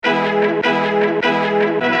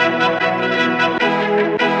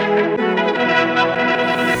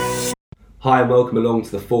Hi and welcome along to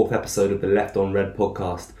the 4th episode of the Left on Red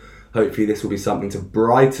podcast. Hopefully this will be something to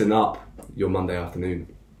brighten up your Monday afternoon.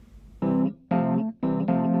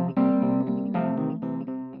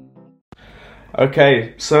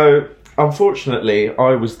 Okay, so unfortunately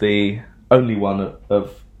I was the only one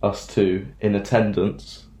of us two in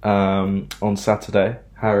attendance on Saturday.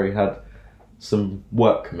 Harry had some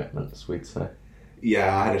work commitments, we'd say.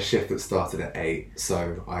 Yeah, I had a shift that started at 8,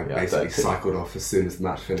 so I basically cycled off as soon as the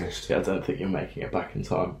match finished. Yeah, I don't think you're making it back in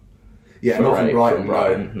time. Yeah, not from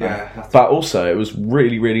Brighton. No. Yeah, but also, it was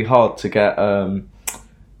really, really hard to get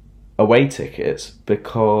away tickets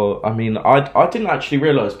because, I mean, I didn't actually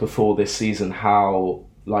realise before this season how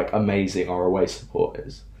amazing our away support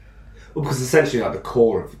is. Well, because essentially the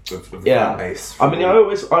core of the fan base. I mean, I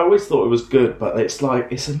always thought it was good, but it's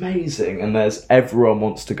amazing, and everyone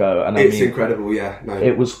wants to go, and it's incredible. Yeah, no.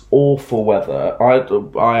 It was awful weather.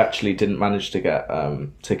 I actually didn't manage to get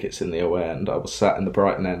tickets in the away end. I was sat in the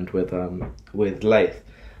Brighton end with Leith,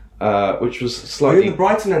 which was slightly. Were you in the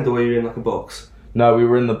Brighton end, or were you in a box? No, we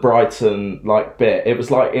were in the Brighton bit. It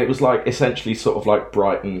was essentially sort of like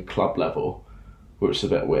Brighton club level, which is a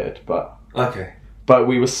bit weird, but okay. But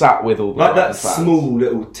we were sat with all the that fans. Small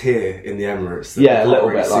little tier in the Emirates. Yeah, a little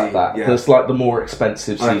bit like that. Yeah. There's the more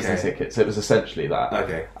expensive season tickets. It was essentially that.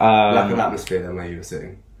 Okay. Lack of atmosphere then where you were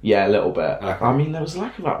sitting. Yeah, a little bit. Okay. I mean, there was a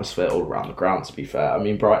lack of atmosphere all around the ground, to be fair. I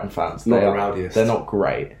mean, Brighton fans, rowdiest. They're not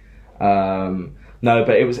great. No,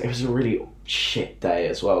 but it was a really shit day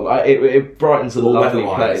as well. Brighton's a lovely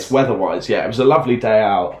place. Weather-wise, yeah. It was a lovely day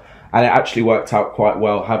out, and it actually worked out quite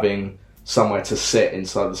well having somewhere to sit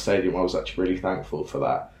inside the stadium. I was actually really thankful for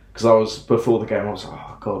that, because before the game I was like,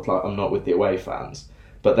 oh god, I'm not with the away fans.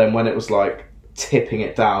 But then when it was tipping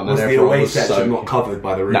it down, was and the everyone away was section not covered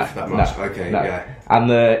by the roof that much? No, okay, no. Yeah.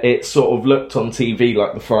 And it sort of looked on TV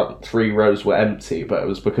like the front 3 rows were empty, but it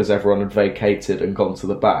was because everyone had vacated and gone to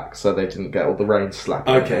the back, so they didn't get all the rain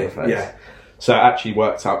slapping in their face. Yeah. So it actually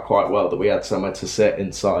worked out quite well that we had somewhere to sit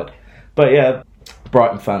inside. But yeah,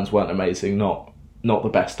 Brighton fans weren't amazing. Not the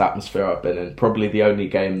best atmosphere I've been in. Probably the only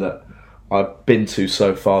game that I've been to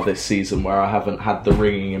so far this season where I haven't had the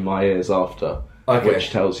ringing in my ears after,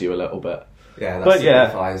 which tells you a little bit. Yeah, that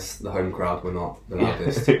signifies the home crowd were not the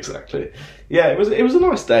loudest. Exactly. Yeah, it was a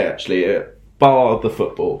nice day actually. Bar the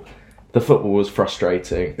football. The football was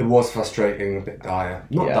frustrating. It was frustrating, a bit dire.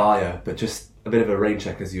 Not dire, but just a bit of a rain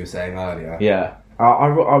check, as you were saying earlier. Yeah.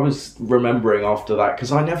 I was remembering after that,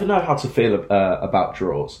 because I never know how to feel about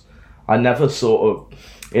draws. I never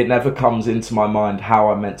it never comes into my mind how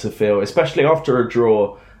I'm meant to feel, especially after a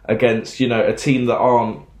draw against, a team that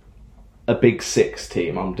aren't a big 6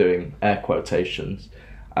 team, I'm doing air quotations,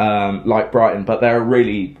 like Brighton, but they're a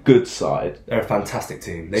really good side. They're a fantastic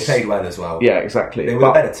team. They played well as well. Yeah, exactly. They were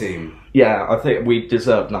a better team. Yeah, I think we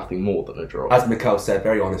deserved nothing more than a draw. As Mikel said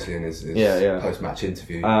very honestly in his post-match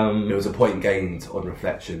interview, it was a point gained on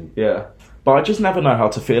reflection. Yeah. But I just never know how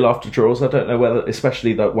to feel after draws. I don't know whether,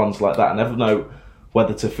 especially the ones like that, I never know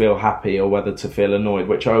whether to feel happy or whether to feel annoyed,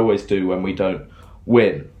 which I always do when we don't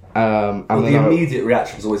win. The immediate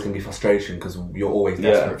reaction is always going to be frustration, because you're always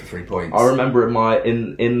desperate for 3 points. I remember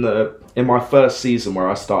in my first season where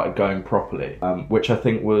I started going properly, which I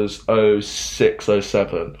think was 06,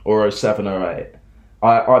 07 or 07, 08.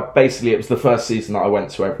 I basically, it was the first season that I went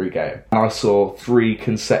to every game, and I saw 3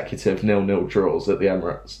 consecutive 0-0 draws at the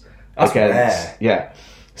Emirates. That's rare. Yeah,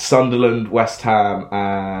 Sunderland, West Ham,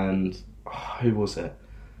 and who was it?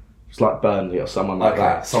 It was like Burnley or someone like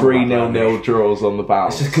that. 3 0-0 draws on the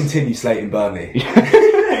bounce. Let's just continue slating Burnley.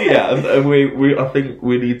 Yeah, and we I think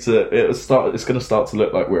we need to. It's going to start to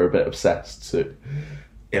look like we're a bit obsessed soon.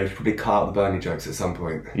 Yeah, we should probably cut out the Burnley jokes at some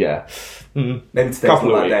point. Yeah. Maybe today's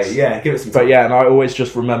not that day. Yeah, give it some time. But yeah, and I always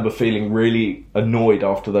just remember feeling really annoyed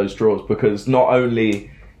after those draws, because not only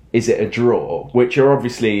is it a draw, which you're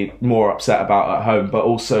obviously more upset about at home, but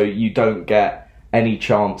also you don't get any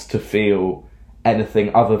chance to feel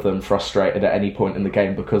anything other than frustrated at any point in the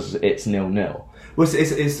game because it's 0-0. Well,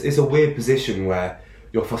 it's a weird position where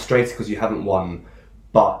you're frustrated because you haven't won,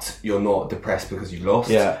 but you're not depressed because you lost.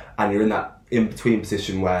 Yeah. And you're in that in-between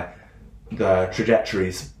position where the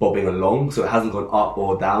trajectory's bobbing along, so it hasn't gone up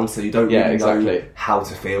or down, so you don't really know how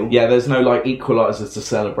to feel. Yeah, there's no equalisers to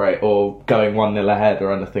celebrate or going 1-0 ahead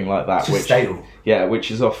or anything like that. It's just stale. Yeah,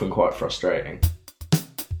 which is often quite frustrating.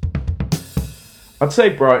 I'd say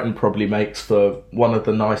Brighton probably makes for one of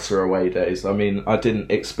the nicer away days. I mean, I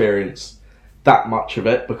didn't experience that much of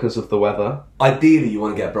it because of the weather. Ideally, you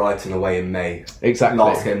want to get Brighton away in May. Exactly.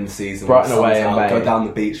 Last game of the season. Brighton away in May. Go down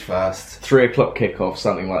the beach first. 3 o'clock kickoff,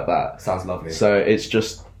 something like that. Sounds lovely. So it's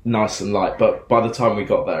just nice and light. But by the time we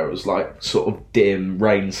got there, it was like sort of dim,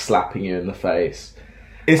 rain slapping you in the face.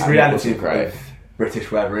 It's reality of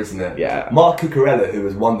British weather, isn't it? Yeah. Mark Cucurella, who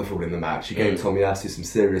was wonderful in the match, he gave Tomiyasu some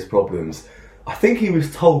serious problems. I think he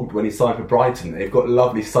was told when he signed for Brighton that they've got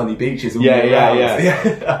lovely sunny beaches all year round.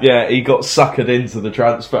 Yeah, he got suckered into the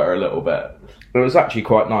transfer a little bit. It was actually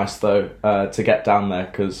quite nice though to get down there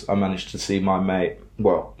because I managed to see my mate,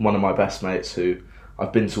 well, one of my best mates who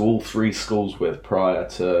I've been to all 3 schools with prior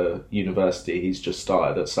to university. He's just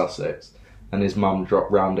started at Sussex, and his mum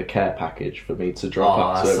dropped round a care package for me to drop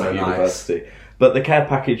up to him at university. But the care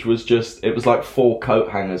package was it was like 4 coat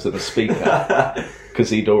hangers and a speaker because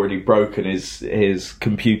he'd already broken his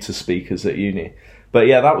computer speakers at uni. But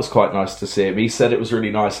yeah, that was quite nice to see him. He said it was really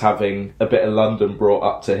nice having a bit of London brought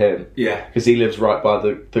up to him. Yeah. Because he lives right by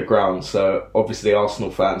the ground, so obviously Arsenal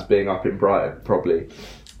fans being up in Brighton probably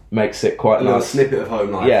makes it quite nice. A snippet of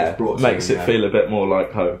home life. Yeah, makes it feel a bit more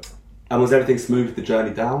like home. And was everything smooth the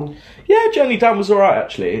journey down? Yeah, journey down was alright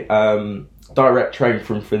actually. Direct train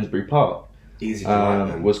from Finsbury Park. Easy to ride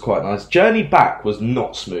then. Was quite nice. Journey back was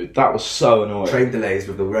not smooth. That was so annoying. Train delays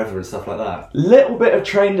with the weather and stuff like that. Little bit of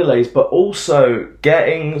train delays, but also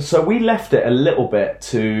so we left it a little bit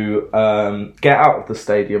to get out of the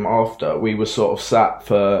stadium after. We were sort of sat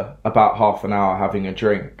for about half an hour having a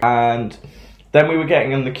drink, and then we were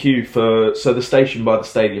getting in the queue so the station by the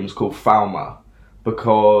stadium's called Falmer,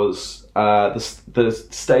 because the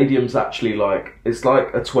stadium's actually it's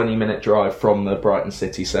like a 20-minute drive from the Brighton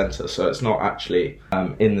city centre, so it's not actually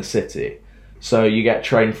in the city. So you get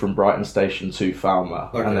train from Brighton station to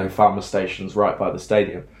Falmer, and then Falmer station's right by the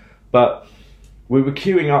stadium. But we were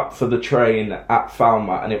queuing up for the train at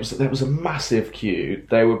Falmer, and there was a massive queue.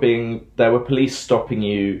 There were police stopping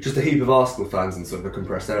you. Just a heap of Arsenal fans in sort of a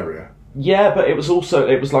compressed area. Yeah, but it was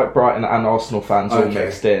like Brighton and Arsenal fans all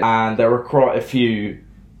mixed in, and there were quite a few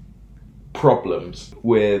problems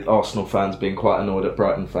with Arsenal fans being quite annoyed at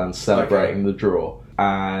Brighton fans celebrating the draw,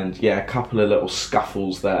 and yeah, a couple of little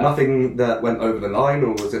scuffles there. Nothing that went over the line,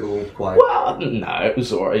 or was it all quite? Well, no, it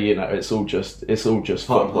was alright. You know, it's all just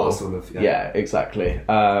football. Yeah, exactly.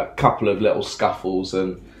 Couple of little scuffles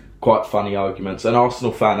and quite funny arguments. An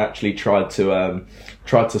Arsenal fan actually tried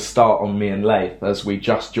to start on me and Leith as we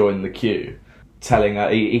just joined the queue, telling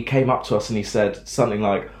he came up to us and he said something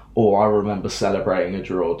like, "Oh, I remember celebrating a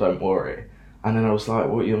draw, don't worry." And then I was like,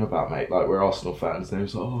 "What are you on about, mate? Like, we're Arsenal fans." And he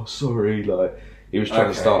was like, "Oh, sorry." Like, he was trying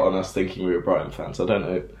to start on us thinking we were Brighton fans. I don't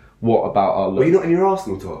know what about our look. Were you not in your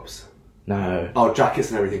Arsenal tops? No. Oh, jackets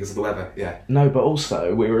and everything because of the weather, yeah. No, but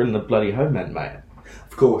also, we were in the bloody home end, mate.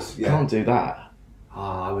 Of course, yeah. Can't do that.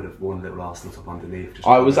 I would have worn a little Arsenal top underneath.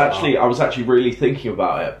 I was actually really thinking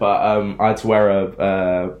about it, but I had to wear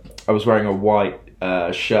I was wearing a white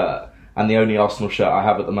shirt, and the only Arsenal shirt I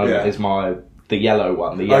have at the moment is the yellow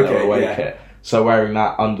one, the yellow away kit. So wearing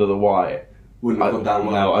that under the white wouldn't have gone down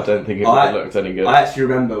well. No, I don't think it would have looked any good. I actually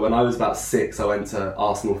remember when I was about 6, I went to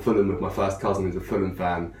Arsenal Fulham with my first cousin who's a Fulham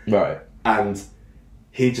fan. Right. And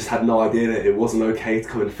he just had no idea that it wasn't okay to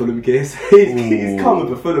come in Fulham gear. So he's come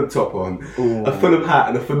with a Fulham top on, a Fulham hat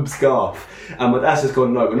and a Fulham scarf. And my dad's just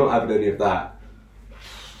gone, "No, we're not having any of that."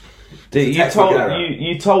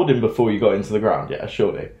 You told him before you got into the ground, yeah,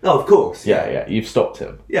 surely. Oh, of course. Yeah, you've stopped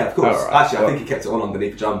him. Yeah, of course. Right. Actually, I think he kept it on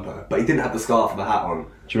underneath the jumper, but he didn't have the scarf and the hat on.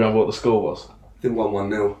 Do you remember what the score was? I think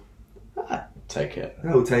 1-0. Take it.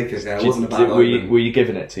 I'll take it. Yeah, it wasn't a bad were you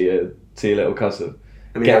giving it to your little cousin?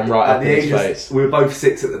 I mean, Get him right up in his face. We were both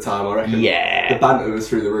 6 at the time, I reckon. Yeah. The banter was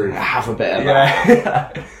through the roof. Have a bit of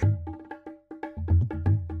that.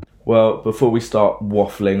 Well, before we start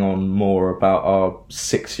waffling on more about our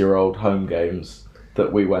 6-year-old home games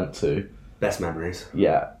that we went to. Best memories.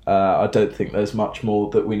 Yeah. I don't think there's much more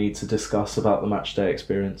that we need to discuss about the matchday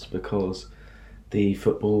experience because the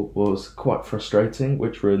football was quite frustrating,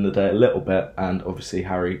 which ruined the day a little bit, and obviously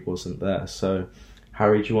Harry wasn't there. So,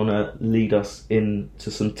 Harry, do you want to lead us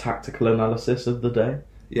into some tactical analysis of the day?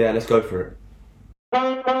 Yeah, let's go for it.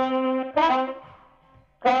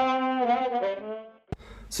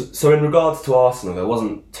 So in regards to Arsenal, there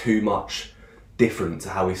wasn't too much different to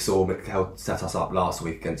how we saw Mikel set us up last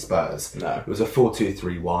week against Spurs. No. It was a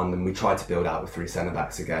 4-2-3-1, and we tried to build out with 3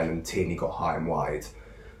 centre-backs again, and Tierney got high and wide.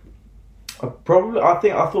 I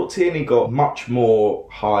thought Tierney got much more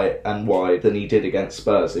high and wide than he did against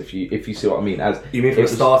Spurs. If you see what I mean, you mean from a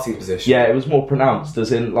starting position? Yeah, it was more pronounced.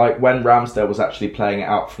 As in, like when Ramsdale was actually playing it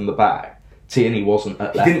out from the back, Tierney wasn't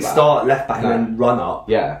at left back. He didn't start left back and then run up.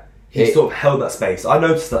 Yeah, he sort of held that space. I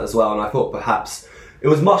noticed that as well, and I thought perhaps it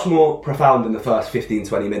was much more profound in the first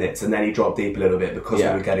 15-20 minutes, and then he dropped deep a little bit because we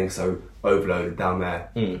were getting so overloaded down their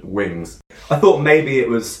wings. I thought maybe it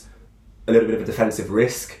was a little bit of a defensive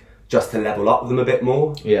risk just to level up them a bit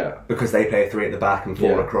more. Yeah. Because they play a 3 at the back and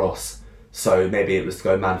 4 across. So maybe it was to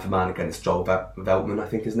go man for man against Joel Veltman, I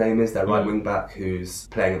think his name is, their right wing back, who's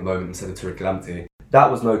playing at the moment instead of Tariq Lamptey. That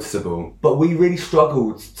was noticeable. But we really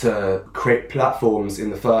struggled to create platforms in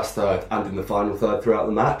the first third and in the final third throughout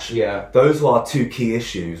the match. Yeah. Those were our two key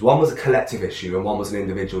issues. One was a collective issue and one was an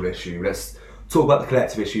individual issue. Let's talk about the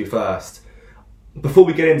collective issue first. Before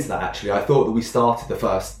we get into that, actually, I thought that we started the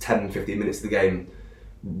first 10-15 minutes of the game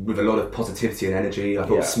with a lot of positivity and energy. I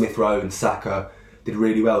thought Smith Rowe and Saka did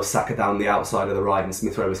really well. Saka down the outside of the right and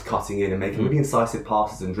Smith Rowe was cutting in and making really incisive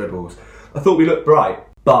passes and dribbles. I thought we looked bright.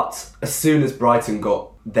 But as soon as Brighton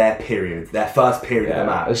got their first period of the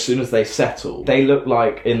match, as soon as they settled, they looked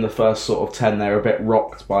like in the first sort of 10 they were a bit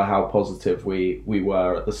rocked by how positive we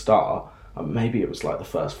were at the start. Maybe it was like the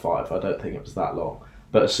first 5, I don't think it was that long.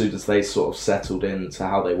 But as soon as they sort of settled into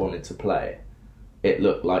how they wanted to play, it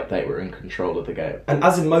looked like they were in control of the game. And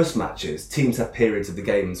as in most matches, teams have periods of the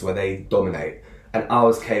games where they dominate. And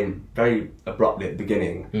ours came very abruptly at the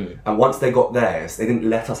beginning. And once they got theirs, they didn't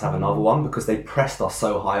let us have another one because they pressed us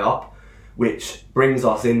so high up, which brings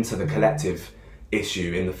us into the collective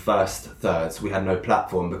issue in the first thirds. We had no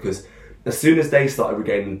platform because as soon as they started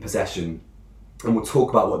regaining possession, and we'll talk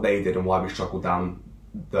about what they did and why we struggled down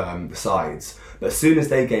the sides, but as soon as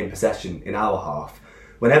they gained possession in our half,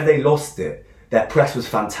 whenever they lost it, their press was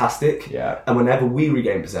fantastic. Yeah. And whenever we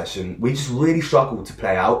regained possession, we just really struggled to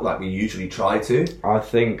play out like we usually try to. I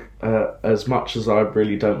think, as much as I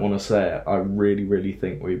really don't want to say it, I really, really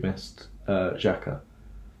think we missed Xhaka.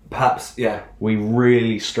 Perhaps, yeah. We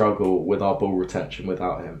really struggle with our ball retention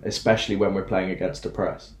without him, especially when we're playing against a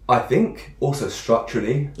press. I think also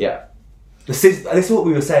structurally. Yeah. This is what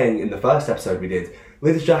we were saying in the first episode we did.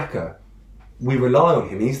 With Xhaka, we rely on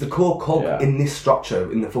him. He's the core cog in this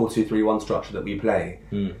structure, in the 4-2-3-1 structure that we play.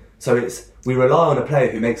 So we rely on a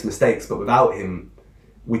player who makes mistakes, but without him,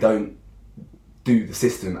 we don't do the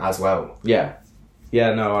system as well. Yeah.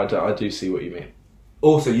 Yeah, no, I do see what you mean.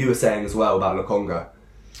 Also, you were saying as well about Lokonga.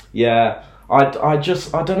 Yeah, I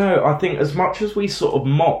don't know. I think as much as we sort of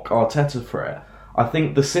mock Arteta for it, I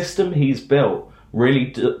think the system he's built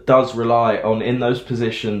really does rely on, in those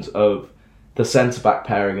positions of the centre-back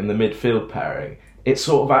pairing and the midfield pairing, it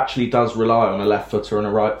sort of actually does rely on a left footer and a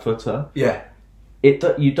right footer. Yeah. It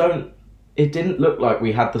didn't look like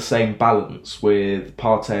we had the same balance with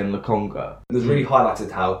Partey and Lokonga. It was really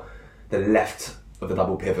highlighted how the left of the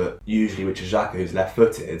double pivot, usually which is Xhaka, who's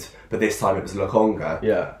left-footed, but this time it was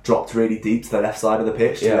Lokonga, dropped really deep to the left side of the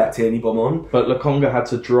pitch to let Tierney bomb on. But Lokonga had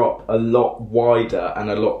to drop a lot wider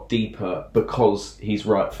and a lot deeper because he's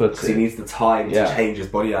right-footed. Because he needs the time to change his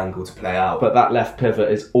body angle to play out. But that left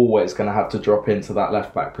pivot is always going to have to drop into that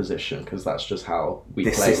left-back position because that's just how we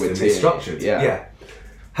play with Tierney. This system is structured, yeah.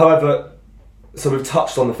 However, so we've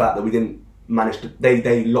touched on the fact that we didn't manage to...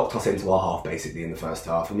 They locked us into our half, basically, in the first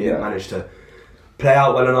half, and we didn't manage to play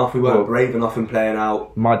out well enough. We weren't brave enough in playing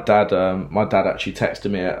out. My dad actually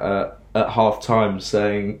texted me at half time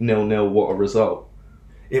saying 0-0, what a result.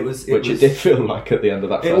 It did feel like at the end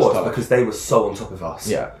of that first half. It was, because they were so on top of us.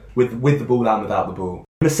 Yeah. With the ball and without the ball.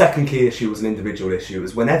 And the second key issue was an individual issue. It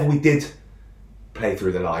was whenever we did play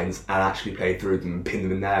through the lines and actually play through them and pin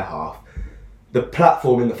them in their half, the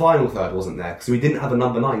platform in the final third wasn't there because we didn't have a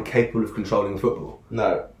number 9 capable of controlling the football.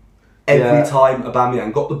 No. Every time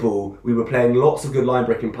Aubameyang got the ball, we were playing lots of good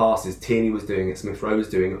line-breaking passes. Tierney was doing it, Smith Rowe was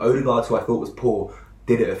doing it, Odegaard, who I thought was poor,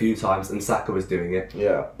 did it a few times, and Saka was doing it.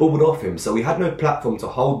 Yeah. Ball would off him, so we had no platform to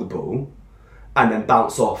hold the ball and then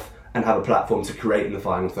bounce off and have a platform to create in the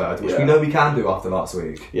final third, which we know we can do after last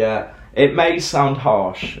week. Yeah. It may sound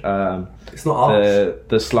harsh. It's not harsh.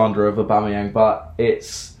 The slander of Aubameyang, but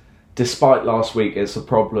it's... Despite last week, it's a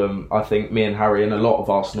problem I think me and Harry and a lot of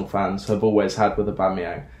Arsenal fans have always had with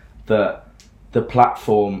Aubameyang. That the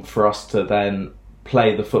platform for us to then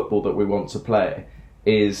play the football that we want to play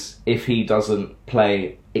is if he doesn't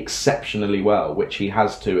play exceptionally well, which he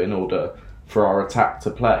has to in order for our attack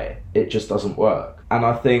to play, it just doesn't work. And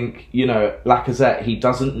I think, Lacazette, he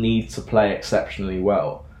doesn't need to play exceptionally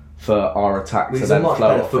well for our attack to then flow off him. He's a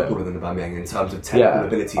much better footballer than Aubameyang in terms of technical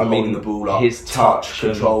ability, holding the ball up, his touch,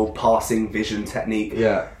 control, passing, vision, technique.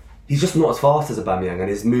 Yeah. He's just not as fast as Aubameyang, and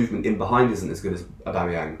his movement in behind isn't as good as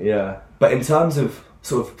Aubameyang. Yeah. But in terms of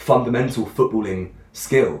sort of fundamental footballing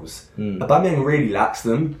skills, Aubameyang really lacks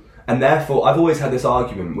them, and therefore I've always had this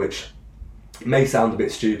argument, which may sound a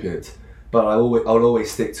bit stupid, but I'll always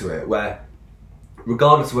stick to it, where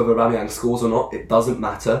regardless of whether Aubameyang scores or not, it doesn't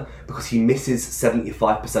matter, because he misses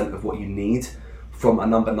 75% of what you need from a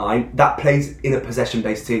number 9 that plays in a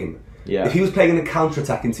possession-based team. Yeah. If he was playing in a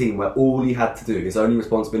counter-attacking team where all he had to do, his only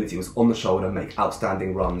responsibility was on the shoulder, make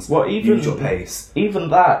outstanding runs, use your pace. Even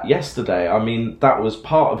that yesterday, I mean, that was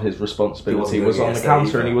part of his responsibility. He was on the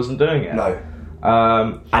counter and he wasn't doing it. No.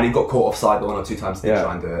 And he got caught offside 1 or 2 times to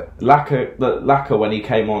try and do it. Laka, when he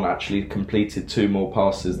came on, actually completed 2 more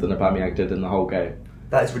passes than Aubameyang did in the whole game.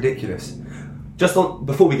 That is ridiculous.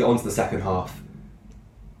 Before we get on to the second half,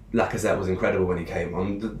 Lacazette was incredible when he came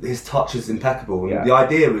on. His touch is impeccable. And the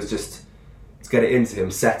idea was just to get it into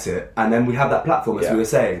him, set it, and then we have that platform, as we were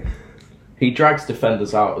saying. He drags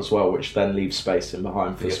defenders out as well, which then leaves space in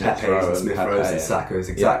behind for Smith Rowe and Sakos,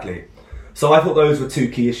 exactly. Yeah. So I thought those were 2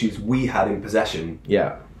 key issues we had in possession.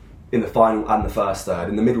 Yeah. In the final and the first third.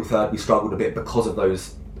 In the middle third, we struggled a bit because of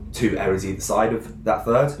those 2 errors either side of that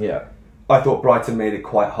third. Yeah. I thought Brighton made it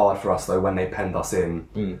quite hard for us though when they penned us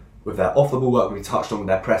in. With their off-the-ball work, we touched on with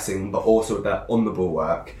their pressing, but also with their on-the-ball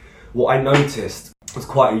work. What I noticed was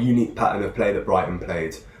quite a unique pattern of play that Brighton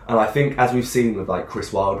played. And I think, as we've seen with like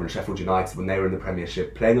Chris Wilder and Sheffield United when they were in the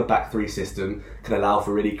Premiership, playing a back 3 system can allow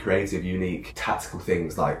for really creative, unique, tactical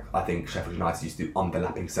things. Like, I think Sheffield United used to do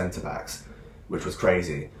underlapping centre-backs, which was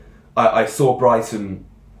crazy. I saw Brighton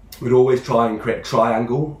would always try and create a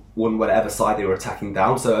triangle on whatever side they were attacking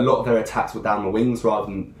down. So a lot of their attacks were down the wings rather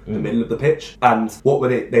than the middle of the pitch. And what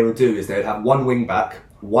they would do is they would have one wing back,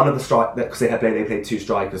 one of the strike, because they played 2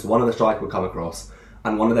 strikers. One of the strikers would come across,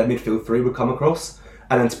 and one of their midfield 3 would come across.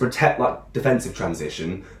 And then to protect like defensive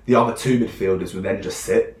transition, the other 2 midfielders would then just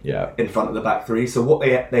sit in front of the back 3. So what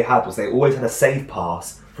they had was they always had a save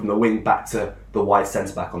pass from the wing back to the wide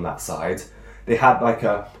centre back on that side. They had like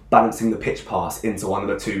a balancing the pitch pass into one of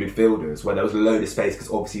the 2 midfielders where there was a load of space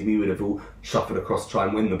because obviously we would have all shuffled across to try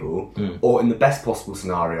and win the ball. Or in the best possible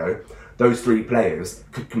scenario, those 3 players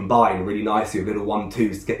could combine really nicely with little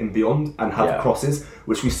 1-2s to get in beyond and have crosses,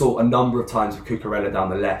 which we saw a number of times with Cucurella down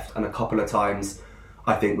the left and a couple of times,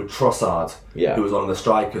 I think, with Trossard, who was one of the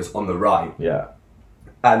strikers, on the right. Yeah.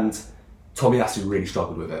 And Tomiyasu really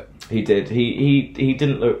struggled with it. He did. He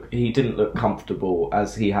didn't look comfortable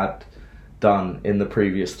as he had done in the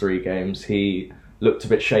previous 3 games. He looked a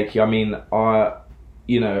bit shaky. I mean, I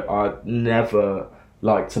never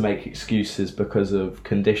like to make excuses because of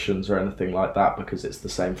conditions or anything like that, because it's the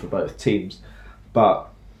same for both teams. But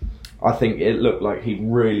I think it looked like he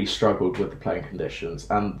really struggled with the playing conditions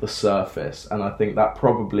and the surface, and I think that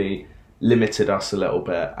probably limited us a little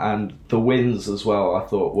bit. And the wins as well, I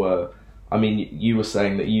thought were... I mean, you were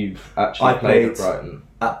saying that you've actually played at Brighton.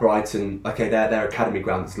 At Brighton, okay, their academy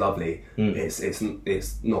ground is lovely.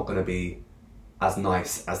 It's not going to be as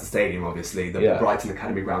nice as the stadium, obviously. The Brighton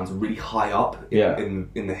academy grounds are really high up in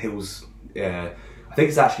the hills. I think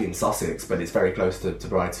it's actually in Sussex, but it's very close to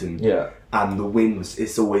Brighton. Yeah. And the winds,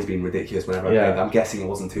 it's always been ridiculous whenever I played. I'm guessing it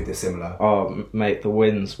wasn't too dissimilar. Oh, mate, the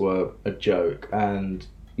winds were a joke. And,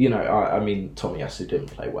 you know, I mean, Tomiyasu didn't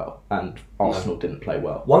play well. And Arsenal didn't play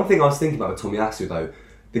well. One thing I was thinking about with Tomiyasu, though,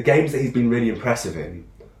 the games that he's been really impressive in,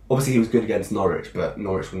 obviously he was good against Norwich, but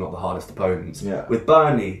Norwich were not the hardest opponents. Yeah. With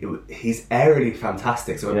Burnley, he's aerially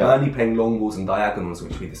fantastic. So with Burnley playing long balls and diagonals,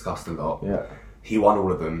 which we discussed a lot, he won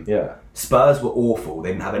all of them. Yeah. Spurs were awful. They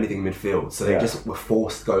didn't have anything in midfield, so they just were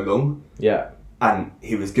forced to go long. Yeah. And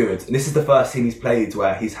he was good. And this is the first team he's played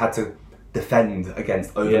where he's had to defend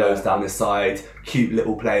against overloads down his side, cute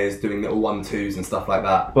little players doing little 1-2s and stuff like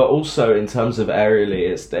that. But also in terms of aerially,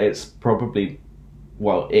 it's probably,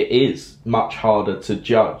 well, it is much harder to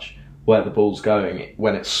judge where the ball's going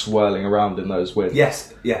when it's swirling around in those winds.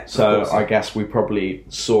 Yes, yeah. So I guess we probably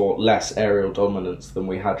saw less aerial dominance than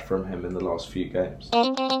we had from him in the last few games.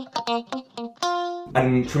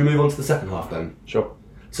 And should we move on to the second half then? Sure.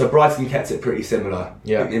 So Brighton kept it pretty similar.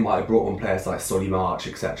 Yeah. I think they might have brought on players like Solly March,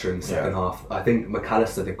 etc. in the second half. I think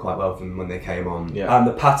McAllister did quite well from when they came on. Yeah. And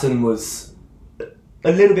the pattern was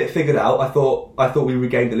a little bit figured out. I thought we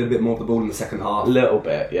regained a little bit more of the ball in the second half. A little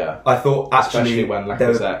bit, yeah. I thought especially when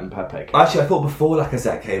Lacazette and Pepe came. Actually, I thought before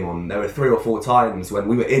Lacazette came on, there were 3 or 4 times when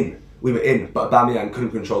we were in, but Aubameyang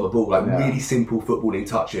couldn't control the ball, like really simple footballing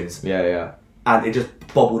touches. Yeah, yeah. And it just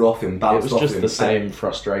bobbled off him, bounced off him. It was just the same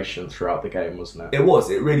frustration throughout the game, wasn't it?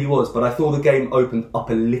 It really was. But I thought the game opened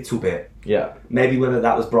up a little bit. Yeah. Maybe whether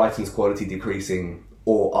that was Brighton's quality decreasing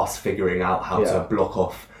or us figuring out how to block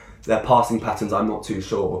off their passing patterns, I'm not too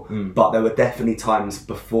sure. But there were definitely times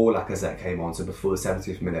before Lacazette came on, so before the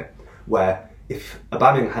 70th minute, where if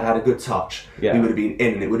Aubameyang had a good touch, we would have been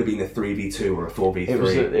in, and it would have been a 3v2 or a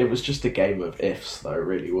 4v3. It was just a game of ifs, though,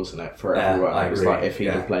 really, wasn't it, for everyone? It was like, if he'd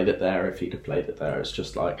have played it there, if he'd have played it there. It's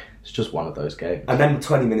just like, it's just one of those games. And then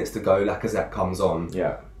 20 minutes to go, Lacazette comes on.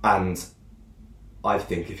 Yeah. And I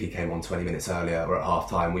think if he came on 20 minutes earlier or at half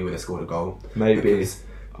time, we would have scored a goal. Maybe. Because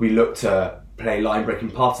We looked to play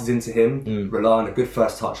line-breaking passes into him, rely on a good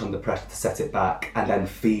first touch under pressure to set it back, and then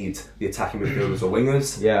feed the attacking midfielders or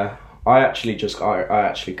wingers. Yeah, I actually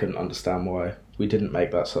couldn't understand why we didn't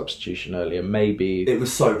make that substitution earlier. Maybe it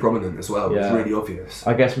was so prominent as well. It was really obvious.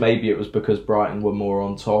 I guess maybe it was because Brighton were more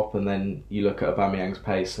on top, and then you look at Aubameyang's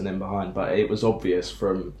pace and in behind. But it was obvious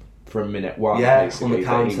from minute one, basically, on the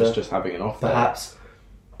counter, that he was just having an off day. Perhaps,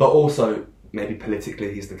 but also maybe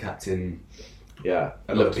politically, he's the captain. Yeah,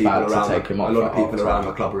 a lot of people around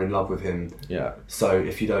the club are in love with him. Yeah. So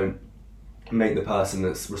if you don't make the person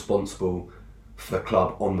that's responsible for the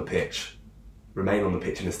club on the pitch remain on the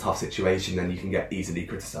pitch in this tough situation, then you can get easily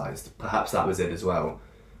criticised. Perhaps that was it as well.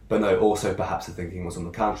 But no, also perhaps the thinking was on the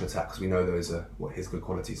counter-attack, because we know those are what his good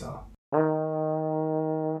qualities are.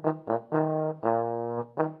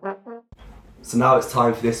 So now it's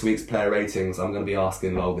time for this week's player ratings. I'm going to be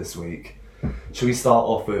asking Lowell this week. Should we start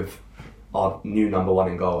off with our new number one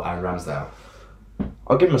in goal, Aaron Ramsdale?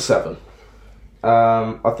 I'll give him a 7.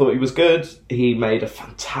 I thought he was good. He made a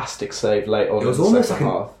fantastic save late on in the second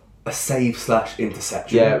half. A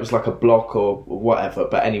save/interception. Yeah, it was like a block or whatever.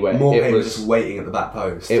 But anyway, Morgan was just waiting at the back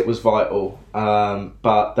post. It was vital.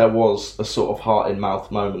 But there was a sort of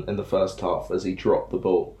heart-in-mouth moment in the first half as he dropped the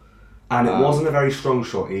ball. And it wasn't a very strong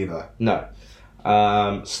shot either. No.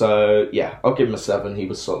 So, yeah, I'll give him a 7. He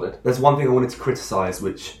was solid. There's one thing I wanted to criticise,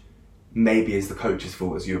 which maybe is the coach's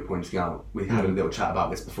fault, as you were pointing out. We had a little chat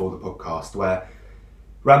about this before the podcast, where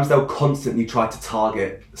Ramsdale constantly tried to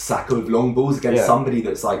target Saka with long balls against somebody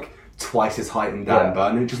that's like twice his height than Dan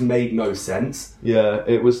Burn. It just made no sense. Yeah,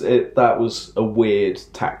 that was a weird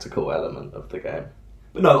tactical element of the game.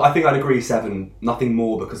 But no, I think I'd agree 7. Nothing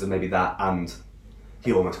more because of maybe that, and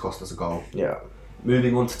he almost cost us a goal. Yeah.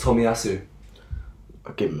 Moving on to Tomiyasu.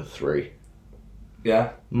 I'll give him a 3.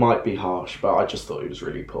 Yeah? Might be harsh, but I just thought he was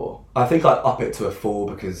really poor. I think I'd up it to a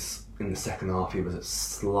 4 because in the second half he was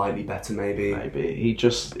slightly better maybe. He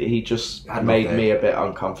just made me a bit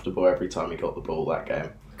uncomfortable every time he got the ball that game.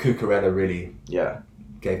 Cucurella really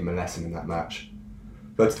gave him a lesson in that match.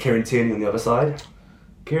 Go to Kieran Tierney on the other side.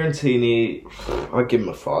 Kieran Tierney, I'd give him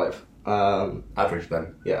a 5. Average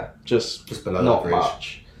then? Yeah, just below not average.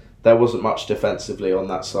 Much. There wasn't much defensively on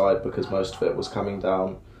that side because most of it was coming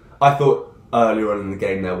down. I thought earlier on in the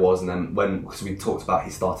game there was, and then because we talked about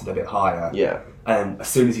he started a bit higher. Yeah. And as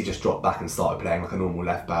soon as he just dropped back and started playing like a normal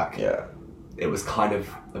left back, it was kind of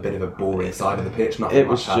a bit of a boring side of the pitch. Nothing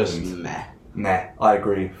much happened. It was just meh. I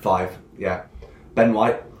agree. 5. Yeah. Ben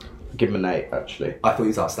White. Give him an 8 actually. I thought he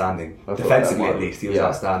was outstanding. Defensively at least, he was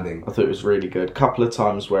outstanding. I thought it was really good. Couple of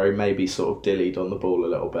times where he maybe sort of dillied on the ball a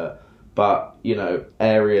little bit. But,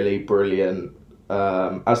 aerially brilliant.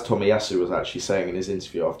 As Tomiyasu was actually saying in his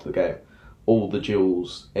interview after the game, all the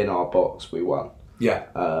duels in our box we won. Yeah.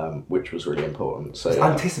 Which was really important. So his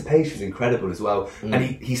anticipation is incredible as well. And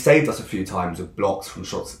he saved us a few times with blocks from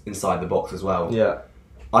shots inside the box as well. Yeah.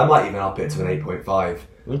 I might even up it to an 8.5.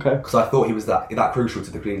 Okay. Because I thought he was that crucial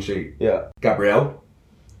to the clean sheet. Yeah. Gabriel?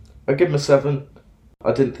 I'd give him a 7.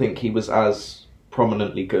 I didn't think he was as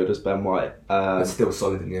prominently good as Ben White. But still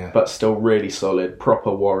solid, yeah. But still really solid,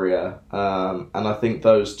 proper warrior. And I think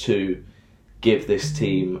those two give this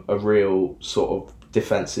team a real sort of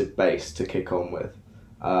defensive base to kick on with.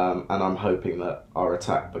 And I'm hoping that our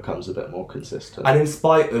attack becomes a bit more consistent. And in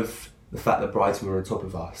spite of the fact that Brighton were on top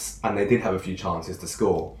of us, and they did have a few chances to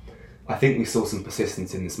score, I think we saw some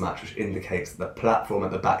persistence in this match, which indicates that the platform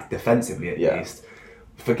at the back, defensively at least,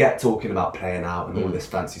 forget talking about playing out and all this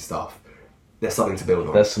fancy stuff. There's something to build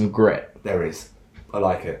on. There's some grit. There is. I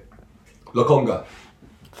like it. Lokonga.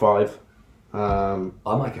 5. I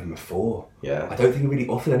might give him a 4. Yeah. I don't think he really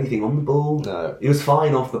offered anything on the ball. No. He was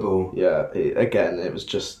fine off the ball. Yeah. It was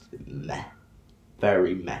just meh.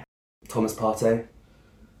 Very meh. Thomas Partey.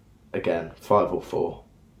 Again, 5 or 4.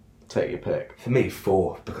 Take your pick. For me,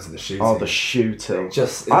 4 because of the shooting. Oh, the shooting!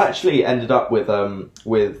 I actually ended up with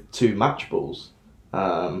 2 match balls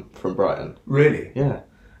from Brighton. Really? Yeah.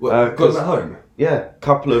 Got them at home. Yeah,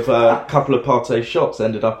 couple of Partey shots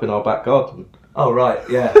ended up in our back garden. Oh right,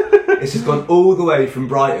 yeah. It's just gone all the way from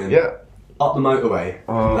Brighton. Yeah. Up the motorway.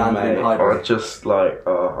 Oh mate, I just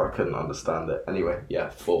I couldn't understand it. Anyway, yeah,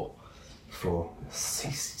 4. 4.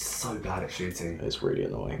 He's so bad at shooting. It's really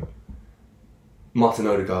annoying. Martin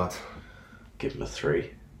Odegaard. Give him a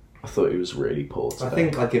 3. I thought he was really poor today. I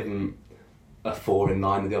think I'd give him a 4 in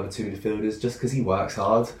line with the other 2 midfielders just because he works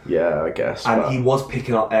hard. Yeah, I guess. And he was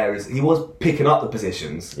picking up areas. He was picking up the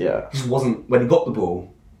positions. Yeah. He just wasn't, when he got the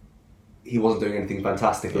ball, he wasn't doing anything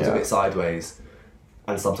fantastic. It was a bit sideways.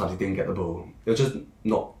 And sometimes he didn't get the ball. It was just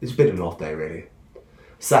not, it was a bit of an off day really.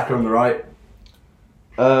 Saka on the right.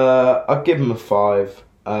 I'd give him a 5.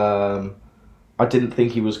 I didn't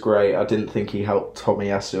think he was great. I didn't think he helped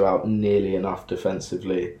Tomiyasu out nearly enough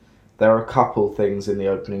defensively. There are a couple things in the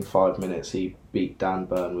opening 5 minutes. He beat Dan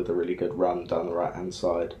Burn with a really good run down the right-hand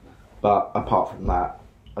side. But apart from that,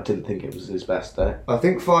 I didn't think it was his best day. I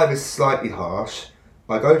think 5 is slightly harsh.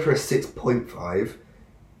 I go for a 6.5.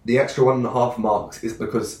 The extra 1.5 marks is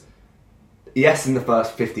because, yes, in the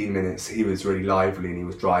first 15 minutes he was really lively and he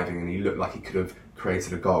was driving and he looked like he could have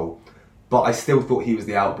created a goal. But I still thought he was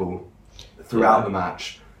the outball throughout the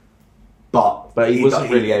match. But he wasn't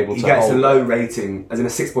really able to He gets hold a low rating, as in a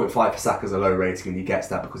 6.5 for Saka's a low rating, and he gets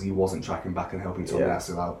that because he wasn't tracking back and helping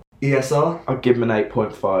Tomiyasu out. ESR? I'd give him an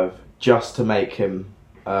 8.5 just to make him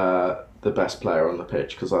the best player on the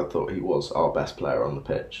pitch, because I thought he was our best player on the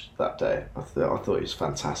pitch that day. I thought he was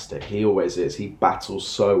fantastic. He always is. He battles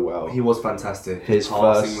so well. He was fantastic. His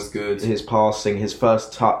passing was good. His passing, his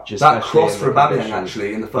first touch, that cross for Aubameyang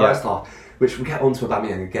actually in the first half, which we'll get onto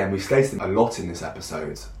Aubameyang again. We've slated him a lot in this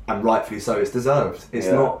episode, and rightfully so. It's deserved. It's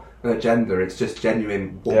not an agenda. It's just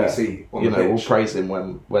genuine what we see on the pitch. We'll praise him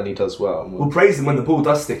when he does well. And we'll praise him when the ball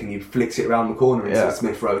does stick and he flicks it around the corner into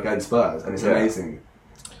Smith Rowe against Spurs, and it's amazing.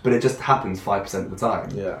 But it just happens 5% of the time.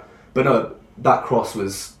 Yeah. But no, that cross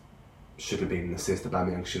should have been an assist.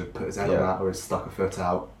 Aubameyang should have put his head on that or has stuck a foot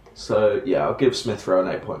out. So, I'll give Smith Rowe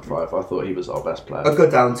an 8.5. I thought he was our best player. I'd go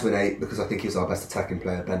down to an 8 because I think he was our best attacking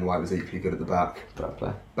player. Ben White was equally good at the back. Fair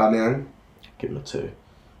play. Aubameyang? Give him a 2.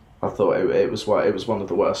 I thought it was one of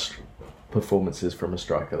the worst performances from a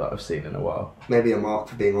striker that I've seen in a while. Maybe a mark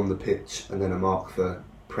for being on the pitch and then a mark for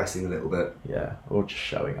pressing a little bit. Yeah, or just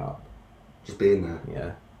showing up. Just being there.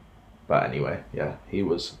 Yeah. But anyway, he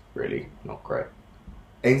was really not great.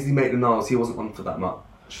 Ainsley Maitland-Niles, he wasn't on for that much.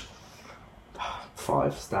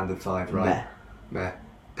 5. Standard 5, right? Meh.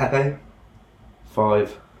 Pepe?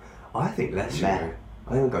 5. I think less, you know.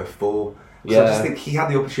 I think I'll go 4. Yeah. I just think he had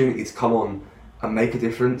the opportunity to come on and make a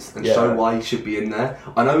difference and show why he should be in there.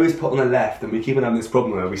 I know he's put on the left, and we keep on having this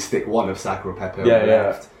problem where we stick one of Saka or Pepe on the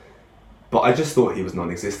left. But I just thought he was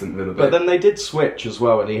non-existent a little bit. But then they did switch as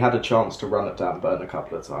well, and he had a chance to run at Dan Burn a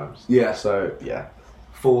couple of times. Yeah. So,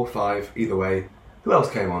 4, 5, either way. Who else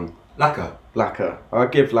came on? Laka. I'll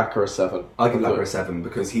give Laka a 7. I give Laka a 7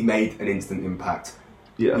 because he made an instant impact.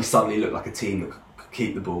 Yeah. We suddenly looked like a team that could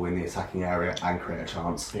keep the ball in the attacking area and create a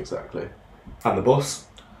chance. Exactly. And the boss?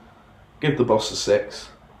 Give the boss a 6.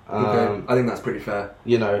 Okay. I think that's pretty fair.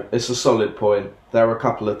 It's a solid point. There are a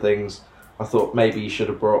couple of things. I thought maybe you should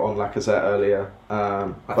have brought on Lacazette earlier.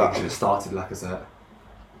 I think you should have started Lacazette.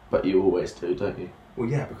 But you always do, don't you? Well,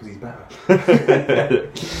 yeah, because he's better.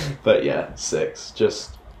 But 6.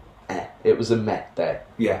 Just, it was a meh day.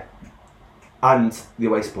 Yeah. And the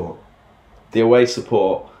away support. The away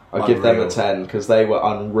support, I give them a 10 because they were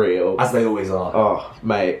unreal. As they always are. Oh,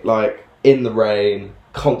 mate, in the rain,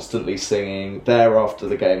 constantly singing, there after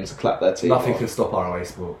the game to clap their team Nothing off. can stop our away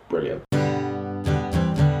support. Brilliant.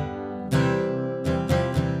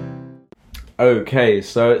 Okay,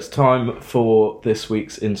 so it's time for this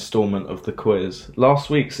week's instalment of the quiz.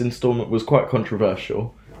 Last week's instalment was quite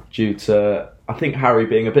controversial due to, I think, Harry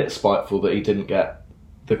being a bit spiteful that he didn't get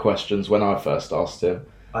the questions when I first asked him.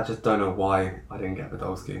 I just don't know why I didn't get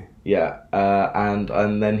Podolski. Yeah,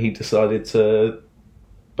 and then he decided to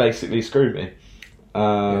basically screw me.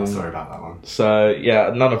 Sorry about that one. So,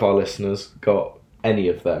 none of our listeners got any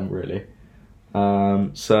of them, really. We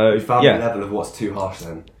found the level of what's too harsh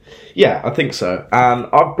then. Yeah, I think so. And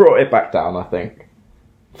I've brought it back down, I think,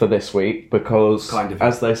 for this week, because,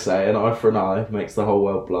 as they say, an eye for an eye makes the whole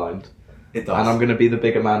world blind. It does. And I'm going to be the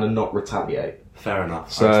bigger man and not retaliate. Fair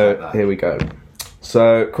enough. So, here we go.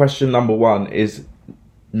 So, question number 1 is,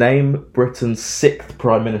 name Britain's 6th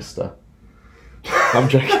Prime Minister. I'm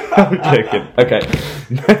joking. Okay.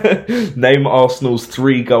 Name Arsenal's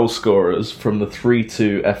 3 goal scorers from the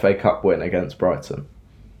 3-2 FA Cup win against Brighton.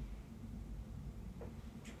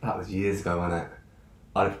 That was years ago, wasn't it?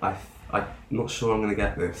 I'm not sure I'm going to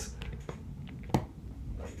get this.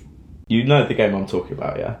 You know the game I'm talking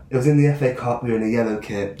about, yeah? It was in the FA Cup, we were in a yellow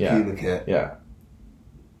kit, Puma kit. Yeah.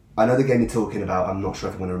 I know the game you're talking about, I'm not sure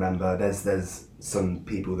if I'm going to remember. There's some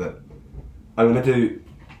people that... I'm going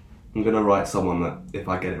to write someone that, if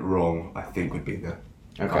I get it wrong, I think would be the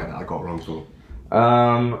guy that I got wrong for.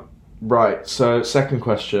 Right, so second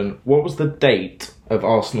question. What was the date of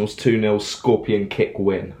Arsenal's 2-0 Scorpion kick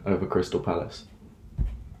win over Crystal Palace?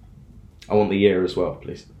 I want the year as well,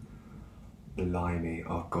 please. Blimey.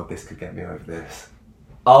 Oh, God, this could get me over this.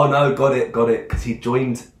 Oh, no, got it. Because he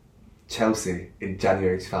joined Chelsea in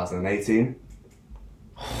January 2018.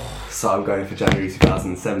 So I'm going for January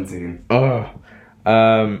 2017.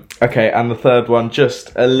 Okay, and the third one,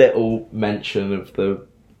 just a little mention of the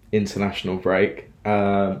international break.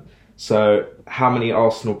 So how many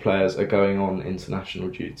Arsenal players are going on international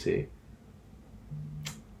duty?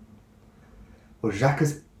 Well,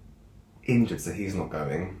 Xhaka's injured, so he's not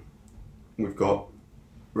going. We've got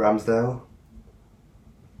Ramsdale,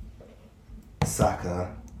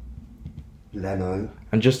 Saka, Leno.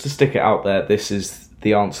 And just to stick it out there, this is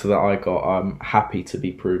the answer that I got. I'm happy to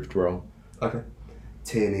be proved wrong. Okay.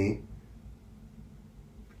 Tierney.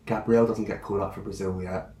 Gabriel doesn't get called up for Brazil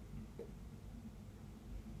yet.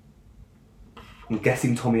 I'm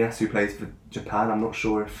guessing Tomiyasu plays for Japan. I'm not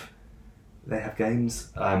sure if they have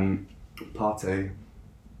games. Partey,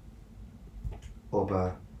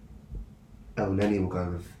 Oba, El Neni will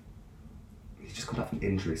go with. He's just come back from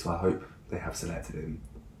injury, so I hope they have selected him.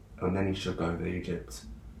 El Neni should go with Egypt.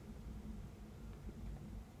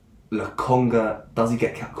 Lokonga, does he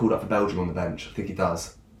get called up for Belgium on the bench? I think he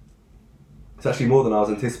does. It's actually more than I was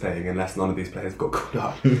anticipating, unless none of these players got called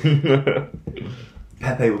up.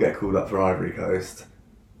 Pepe will get called up for Ivory Coast.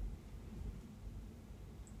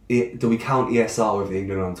 Do we count ESR with the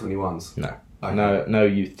England under-21s? No. Okay. No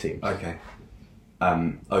youth teams. Okay.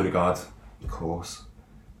 Odegaard, of course,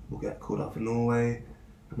 will get called up for Norway.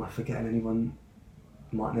 Am I forgetting anyone?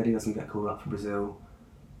 Martinelli doesn't get called up for Brazil.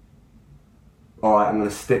 Alright, I'm going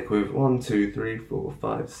to stick with 1, 2, 3, 4,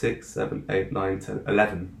 5, 6, 7, 8, 9, 10,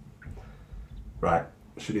 11. Right,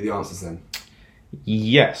 should be the answers then.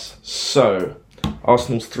 Yes. So,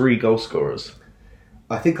 Arsenal's 3 goal scorers.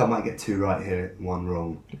 I think I might get 2 right here and 1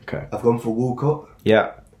 wrong. Okay. I've gone for Walcott,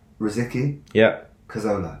 Yeah. Rosicky, Yeah.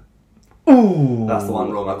 Cazorla. Ooh. That's the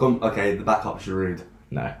one wrong. I've gone. Okay, the backup's Giroud.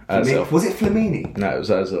 No. Was it Flamini? No, it was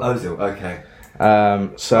Ozil. Ozil. Okay.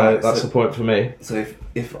 So Right, that's a point for me. So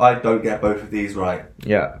if I don't get both of these right,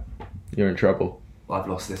 Yeah. You're in trouble. I've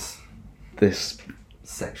lost this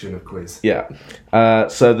section of quiz. Yeah.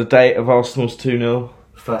 So the date of Arsenal's 2-0.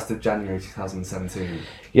 1st of January 2017.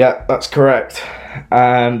 Yeah, that's correct.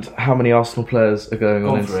 And how many Arsenal players are going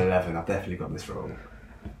on? Gone for 11. I've definitely got this wrong.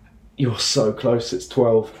 You're so close. It's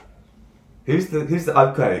 12. Who's the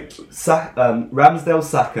okay? Ramsdale,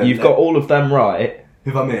 Saka. You've got all of them right.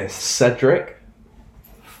 Who've I missed? Cedric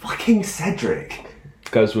Fucking Cedric.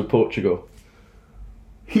 goes with Portugal.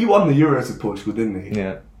 He won the Euros with Portugal, didn't he?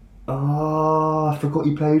 Yeah. Oh, I forgot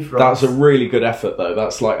he played for That's us. a really good effort, though.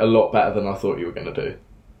 That's like a lot better than I thought you were going to do.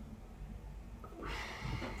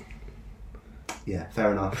 Yeah,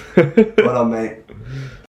 fair enough. Well done, mate.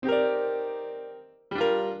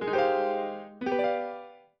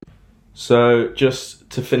 So, just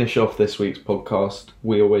to finish off this week's podcast,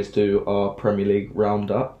 we always do our Premier League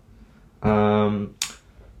roundup.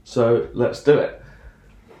 So, let's do it.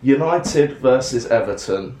 United versus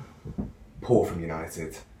Everton. Poor from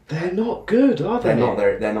United. They're not good, are they?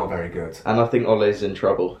 They're not very good. And I think Ole's in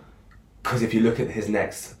trouble. Because if you look at his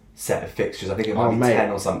next set of fixtures, I think it might be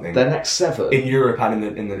 10 or something. Their next 7 in Europe and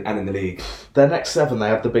in the league. Their next 7, they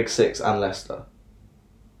have the Big 6 and Leicester.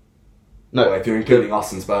 No, well, if you're including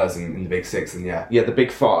us and Spurs in the Big 6, then yeah. Yeah, the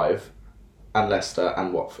Big 5 and Leicester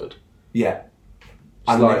and Watford. Yeah.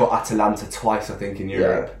 And they've got Atalanta twice, I think, in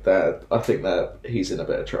Europe. Yeah, I think that he's in a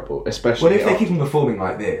bit of trouble, especially. Well, if they keep on performing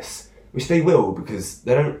like this, which they will, because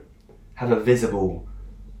they don't have a visible.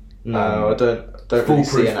 No, I don't really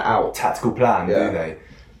see an out tactical plan, do they?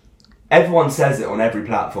 Everyone says it on every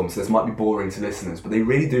platform, so this might be boring to listeners, but they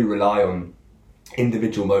really do rely on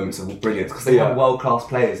individual moments of brilliance because they have world-class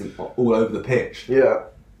players all over the pitch. Yeah,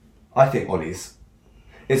 I think Ollie's.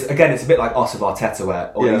 It's a bit like us with Arteta,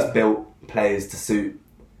 where Ollie's built players to suit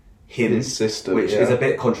him, his system, which is a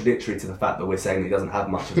bit contradictory to the fact that we're saying that he doesn't have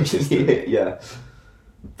much of a system. Yeah,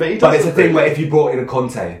 but it's a thing where if you brought in a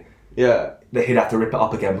Conte, that he'd have to rip it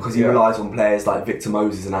up again because he relies on players like Victor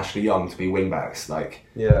Moses and Ashley Young to be wing backs.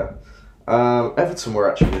 Everton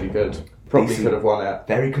were actually really good. Probably Decent. could have won it.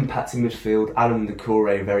 Very compact in midfield. Alan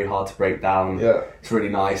Doucouré, very hard to break down. Yeah, it's really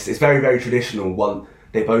nice. It's very, very traditional.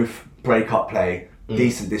 They both break up play,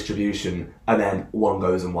 decent distribution, and then one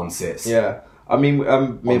goes and one sits. Yeah, I mean,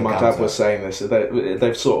 me and my dad counter. were saying this.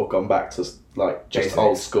 They've sort of gone back to like just Basics.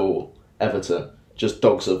 old school Everton, just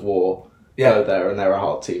dogs of war. Go there and they're a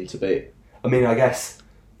hard team to beat. I mean, I guess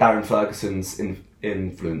Darren Ferguson's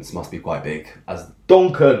influence must be quite big. As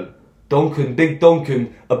Duncan, Big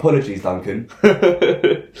Duncan. Apologies, Duncan.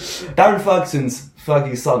 Darren Ferguson's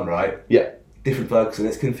Fergie's son, right? Yeah. Different Ferguson.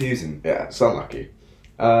 It's confusing. Yeah, it's unlucky.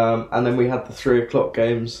 And then we had the 3:00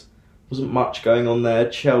 games. Wasn't much going on there.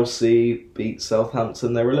 Chelsea beat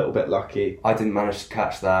Southampton. They were a little bit lucky. I didn't manage to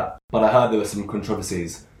catch that, but I heard there were some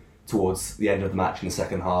controversies towards the end of the match in the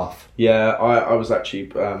second half. Yeah, I was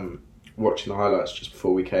actually watching the highlights just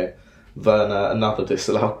before we came. Werner, another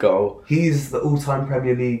disallowed goal. He's the all-time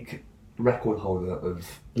Premier League record holder of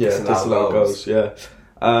disallowed goals. Yeah.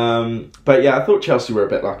 But yeah, I thought Chelsea were a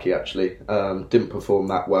bit lucky actually. Didn't perform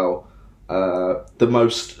that well. The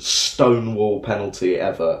most stonewall penalty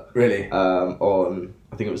ever. Really? On,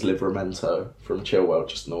 I think it was Livramento from Chilwell,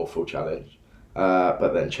 just an awful challenge.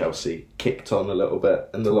 But then Chelsea kicked on a little bit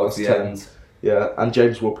in the last 10. End. Yeah, and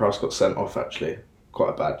James Ward-Prowse got sent off actually. Quite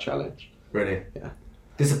a bad challenge. Really? Yeah.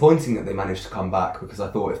 Disappointing that they managed to come back, because I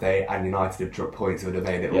thought if they and United had dropped points, it would have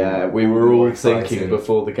made it. Yeah, we were all thinking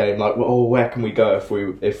before the game, like, well, where can we go if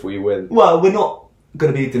we win? Well, we're not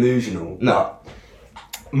going to be delusional. No.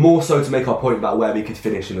 But more so to make our point about where we could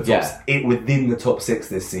finish in the top, within the top 6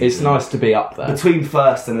 this season. It's nice to be up there. Between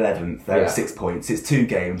 1st and 11th, there are 6 points. It's 2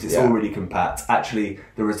 games. It's all really compact. Actually,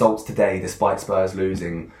 the results today, despite Spurs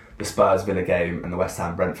losing the Spurs-Villa game and the West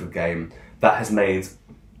Ham-Brentford game, that has made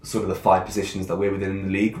sort of the 5 positions that we're within in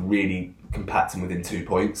the league really compact and within 2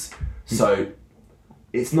 points. So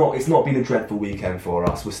it's not been a dreadful weekend for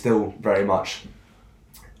us. We're still very much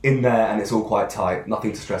in there, and it's all quite tight.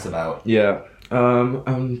 Nothing to stress about. Yeah.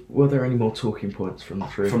 Were there any more talking points from the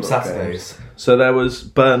 3 from Saturdays? Games? So there was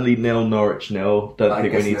Burnley 0, Norwich 0. Don't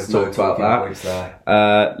think we need to talk about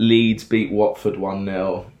that. Leeds beat Watford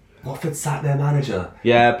 1-0. Watford sacked their manager.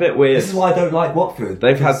 Yeah, a bit weird. This is why I don't like Watford.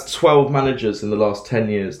 They've had 12 managers in the last 10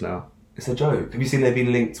 years now. It's a joke. Have you seen they've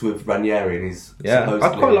been linked with Ranieri and he's supposedly...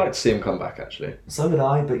 I'd quite like to see him come back actually. So would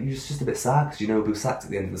I, but you're just a bit sad because you know he'll be sacked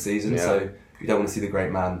at the end of the season, so you don't want to see the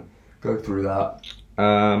great man go through that.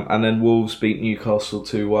 And then Wolves beat Newcastle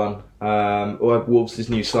 2-1. Wolves'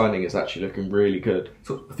 new signing is actually looking really good.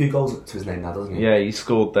 So a few goals to his name now, doesn't he? Yeah, he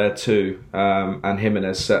scored there too. And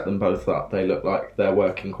Jimenez set them both up. They look like they're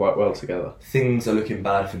working quite well together. Things are looking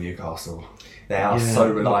bad for Newcastle. They are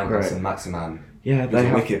so reliant on Saint-Maximin. Yeah, they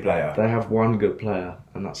have a wicked player. They have 1 good player,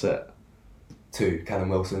 and that's it. 2, Callum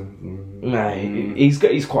Wilson. No, he's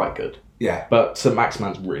good. He's quite good. Yeah, but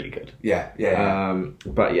Saint-Maximin's really good. Yeah.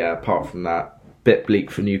 But yeah, apart from that, bit bleak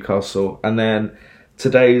for Newcastle. And then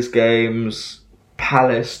today's games,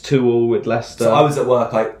 Palace 2-2 with Leicester. So I was at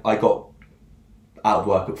work. I got out of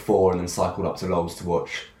work at 4 and then cycled up to Lowes to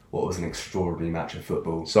watch what was an extraordinary match of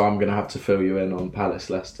football. So I'm going to have to fill you in on Palace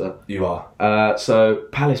Leicester. You are. So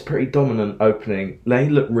Palace pretty dominant opening. They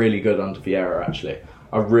look really good under Vieira actually.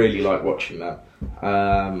 I really like watching that.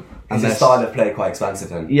 Is his style of play quite expansive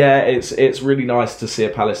then? Yeah, it's really nice to see a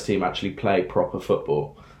Palace team actually play proper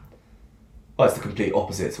football. Well, it's the complete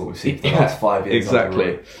opposite to what we've seen for the last 5 years.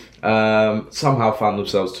 Exactly. Somehow found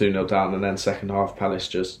themselves 2-0 down, and then second half Palace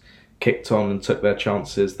just kicked on and took their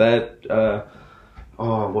chances. They're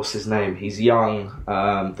what's his name? He's young.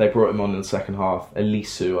 They brought him on in the second half.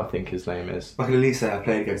 Elisu, I think his name is. Michael Elise, I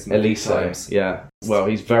played against him a few times. Yeah. Well,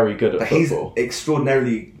 he's very good at football. He's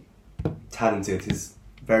extraordinarily talented. He's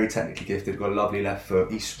very technically gifted. Got a lovely left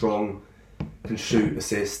foot. He's strong. Can shoot,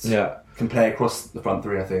 assist. Yeah. Can play across the front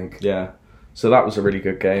 3, I think. Yeah. So that was a really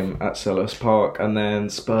good game at Selhurst Park. And then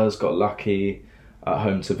Spurs got lucky at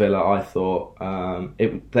home to Villa, I thought.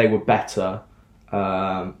 They were better.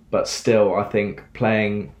 But still, I think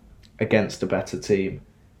playing against a better team,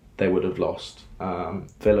 they would have lost.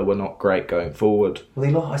 Villa were not great going forward.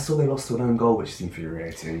 Well, I saw they lost to an own goal, which is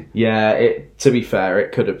infuriating. Yeah, to be fair,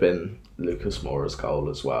 it could have been Lucas Moura's goal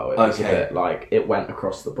as well. It was a bit like it went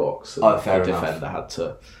across the box, and the defender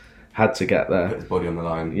had to get there. Put his body on the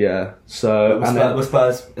line. Yeah. So with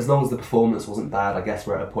Spurs, as long as the performance wasn't bad, I guess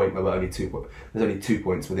we're at a point where there's only 2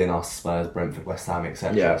 points within us: Spurs, Brentford, West Ham,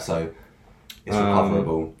 etc. Yeah. So it's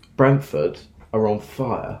recoverable. Brentford are on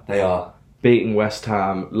fire. They are beating West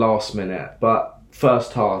Ham last minute, but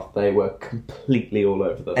first half they were completely all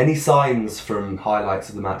over them. Any signs from highlights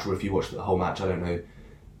of the match, or if you watched the whole match, I don't know,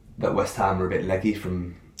 that West Ham were a bit leggy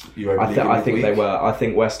from Europa League? I think they were. I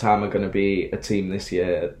think West Ham are going to be a team this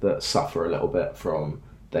year that suffer a little bit from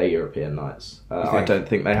their European nights. I don't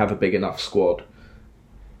think they have a big enough squad.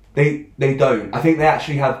 They don't. I think they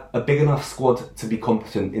actually have a big enough squad to be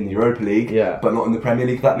competent in the Europa League, but not in the Premier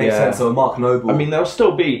League, if that makes sense. So Mark Noble... I mean, they'll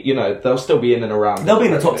still be in and around. They'll be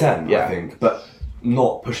in the top 10, I think, but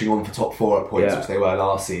not pushing on for top 4 at points, which they were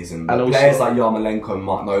last season. But and players like Yarmolenko and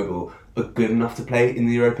Mark Noble are good enough to play in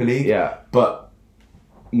the Europa League, but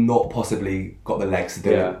not possibly got the legs to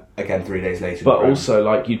do it again 3 days later. But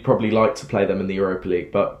also, you'd probably like to play them in the Europa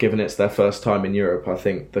League, but given it's their first time in Europe, I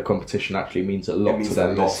think the competition actually means a lot to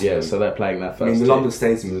them this year. So they're playing their first. I mean, the London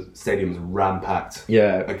Stadium's ram-packed.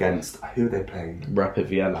 against who are they playing? Rapid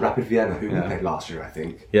Vienna. Who we played last year, I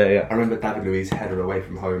think. I remember David Luiz header away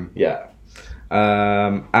from home.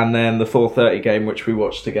 And then the 4:30 game, which we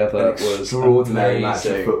watched together, was extraordinary match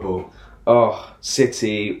of football. Oh,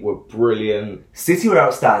 City were brilliant. City were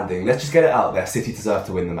outstanding. Let's just get it out there. City deserved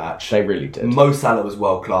to win the match. They really did. Mo Salah was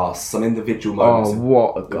world class. Some individual moments. Oh,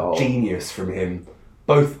 what a goal! Genius from him.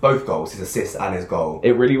 Both goals, his assist and his goal.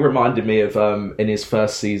 It really reminded me of in his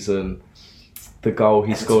first season, the goal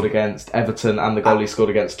he scored against Everton and the goal he scored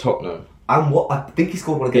against Tottenham. And what I think he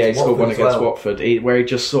scored one against Watford. Yeah, he scored one against well. Watford, where he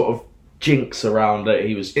just sort of jinks around it.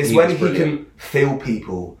 It's when he can feel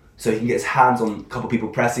people, so he can get his hands on a couple of people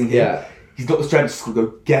pressing him. Yeah. He's got the strength to go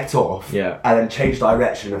get off, and then change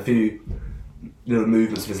direction, a few little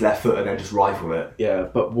movements with his left foot, and then just rifle it. Yeah,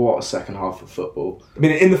 but what a second half of football. I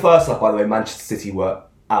mean, in the first half, by the way, Manchester City were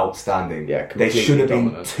outstanding. Yeah, they should have been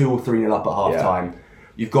dominant. 2 or 3-0 up at half time.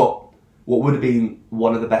 You've got what would have been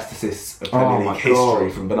one of the best assists of Premier League history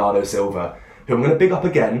from Bernardo Silva, who I'm going to big up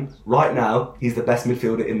again. Right now, he's the best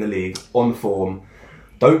midfielder in the league, on form.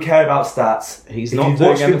 Don't care about stats. He's If not you doing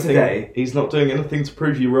watched him anything. today, He's not doing anything to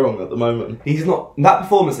prove you wrong at the moment. he's not. That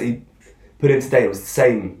performance that he put in today was the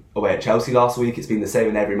same away at Chelsea last week. It's been the same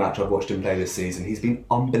in every match I've watched him play this season. He's been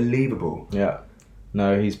unbelievable. Yeah.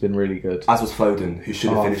 No, he's been really good. As was Foden, who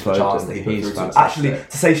should have finished the Foden, chance that he put he's through to him. fantastic. Actually,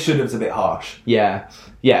 to say should have is a bit harsh. Yeah,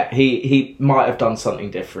 he might have done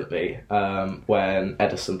something differently when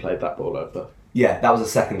Edison played that ball over. Yeah, that was a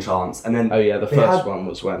second chance, and then the first one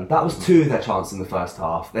was when that was 2 of their chances in the first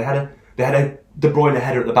half. They had a De Bruyne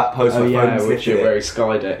header at the back post where Foden lifted it. where he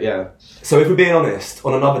skied it. Yeah. So if we're being honest,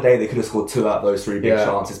 on another day they could have scored 2 out of those 3 big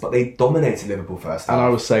chances, but they dominated Liverpool first half. And I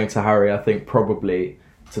was saying to Harry, I think probably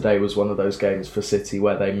today was one of those games for City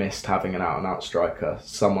where they missed having an out-and-out striker,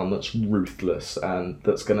 someone that's ruthless and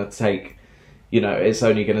that's going to take, it's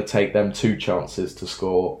only going to take them 2 chances to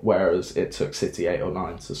score, whereas it took City 8 or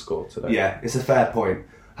 9 to score today. Yeah, it's a fair point.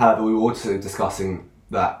 However, we were also discussing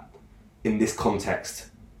that in this context,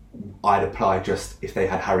 I'd apply just if they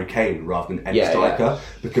had Harry Kane rather than any striker,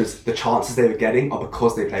 because the chances they were getting are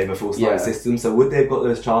because they play the false 9 system. So would they have got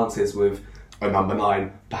those chances with a number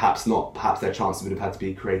 9? Perhaps not. Perhaps their chances would have had to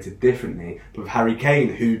be created differently. But with Harry Kane,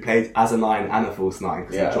 who played as a 9 and a false 9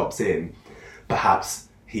 because he drops in, perhaps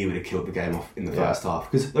he would have killed the game off in the first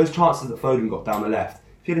half. Because those chances that Foden got down the left,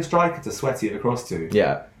 if he had a striker to sweaty it across to,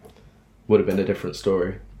 would have been a different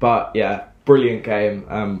story. But yeah, brilliant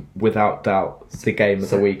game, without doubt, the game of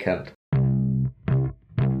the weekend.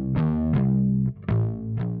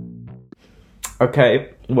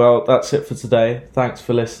 Okay, well, that's it for today. Thanks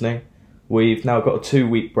for listening. We've now got a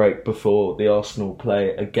 2-week break before the Arsenal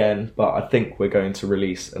play again, but I think we're going to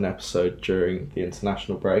release an episode during the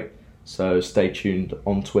international break, so stay tuned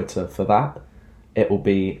on Twitter for that. It will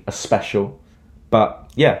be a special, but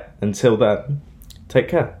yeah, until then, take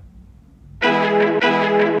care.